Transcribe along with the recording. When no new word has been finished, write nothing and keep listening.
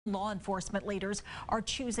Law enforcement leaders are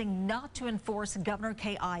choosing not to enforce Governor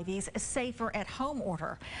Kay Ivey's Safer at Home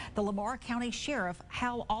order. The Lamar County Sheriff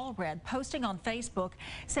Hal Allred posting on Facebook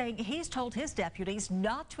saying he's told his deputies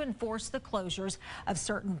not to enforce the closures of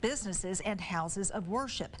certain businesses and houses of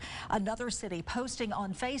worship. Another city posting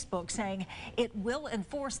on Facebook saying it will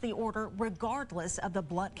enforce the order regardless of the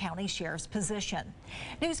Blount County Sheriff's position.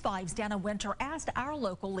 News 5's Dana Winter asked our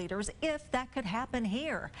local leaders if that could happen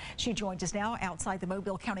here. She joins us now outside the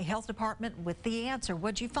Mobile County Health Department with the answer.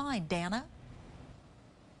 What'd you find, Dana?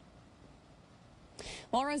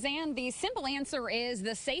 Well, Roseanne, the simple answer is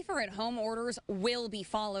the Safer at Home orders will be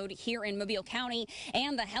followed here in Mobile County,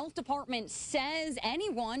 and the health department says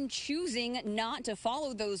anyone choosing not to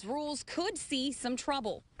follow those rules could see some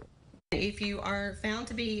trouble. If you are found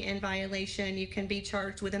to be in violation, you can be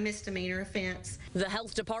charged with a misdemeanor offense. The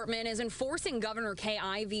health department is enforcing Governor Kay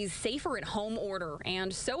Ivey's Safer at Home order,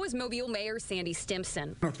 and so is Mobile Mayor Sandy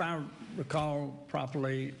Stimpson. If I recall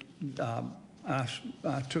properly, I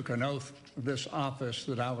took an oath of this office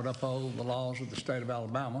that I would uphold the laws of the state of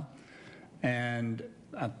Alabama, and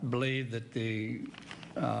I believe that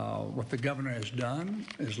what the governor has done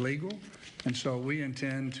is legal, and so we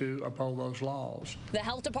intend to uphold those laws. The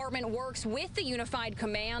health department works with the Unified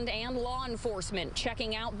Command and law enforcement,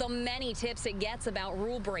 checking out the many tips it gets about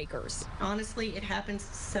rule breakers. Honestly, it happens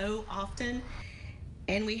so often,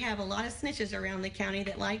 and we have a lot of snitches around the county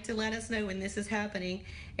that like to let us know when this is happening,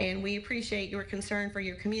 and we appreciate your concern for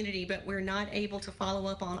your community, but we're not able to follow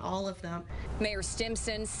up on all of them. Mayor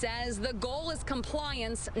Stimpson says the goal is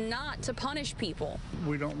compliance, not to punish people.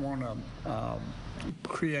 We don't want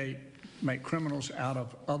to make criminals out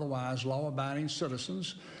of otherwise law-abiding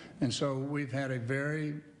citizens, and so we've had a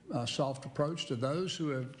very soft approach to those who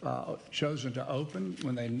have chosen to open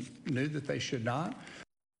when they knew that they should not.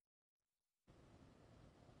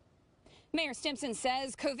 Mayor Stimpson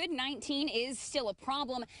says COVID-19 is still a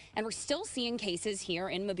problem, and we're still seeing cases here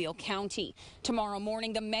in Mobile County. Tomorrow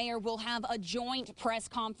morning, the mayor will have a joint press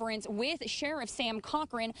conference with Sheriff Sam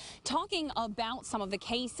Cochran talking about some of the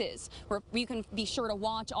cases. You can be sure to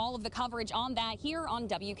watch all of the coverage on that here on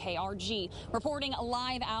WKRG. Reporting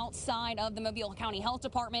live outside of the Mobile County Health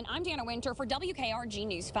Department, I'm Dana Winter for WKRG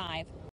News 5.